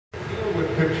with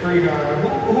Katrina,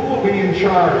 who will be in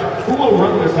charge? Who will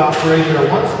run this operation? A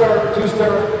 1-star,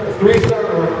 2-star, a 3-star,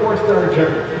 or a 4-star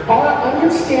general? Our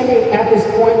understanding at this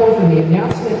point, and the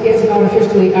announcement is not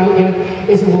officially out yet,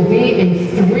 is it will be a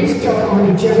 3-star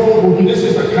Army general. It will be. This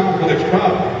is a complex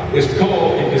problem. It's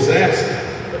called a disaster.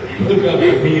 Look up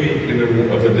the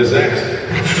meaning of the disaster.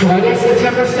 Friday,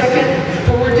 September 2nd,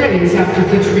 4 days after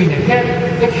Katrina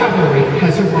hit, the cavalry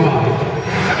has arrived.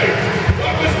 Hey,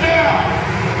 lock us down!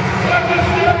 Lock us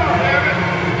down, damn it!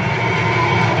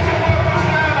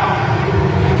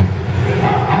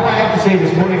 All I have to say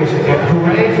this morning is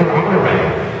hooray for Honoré.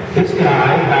 This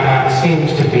guy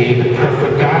seems to be the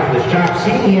perfect guy for this job.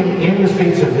 Seeing him in the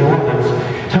streets of New Orleans,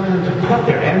 telling them to put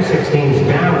their M16s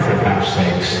down for gosh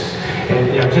sakes. And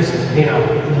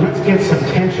let's get some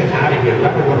tension out of here.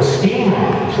 Let a little steam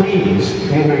on, please.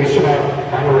 You saw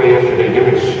Honoré yesterday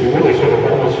doing really sort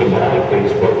of almost symbolic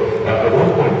things, but at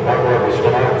one point, Barbara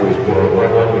Stark was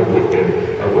right along with him.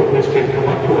 A witness came come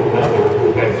up to a mother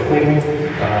who had twin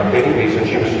babies, and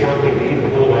she was struggling to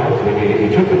even hold on to them. He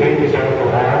took the babies out of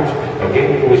her arms, gave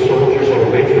them to his soldiers, and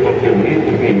arranged for them to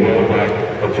immediately be mailed back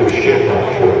to a ship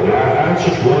offshore. Now, that's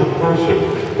just one person,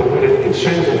 but it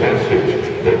sends a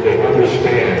message that they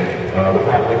understand the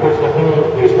problem. Of course,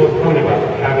 there's no point about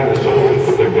having the soldiers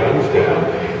put their guns down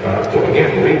to,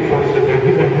 again, reinforce that they're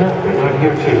here to help. They're not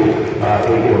here to,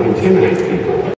 intimidate people.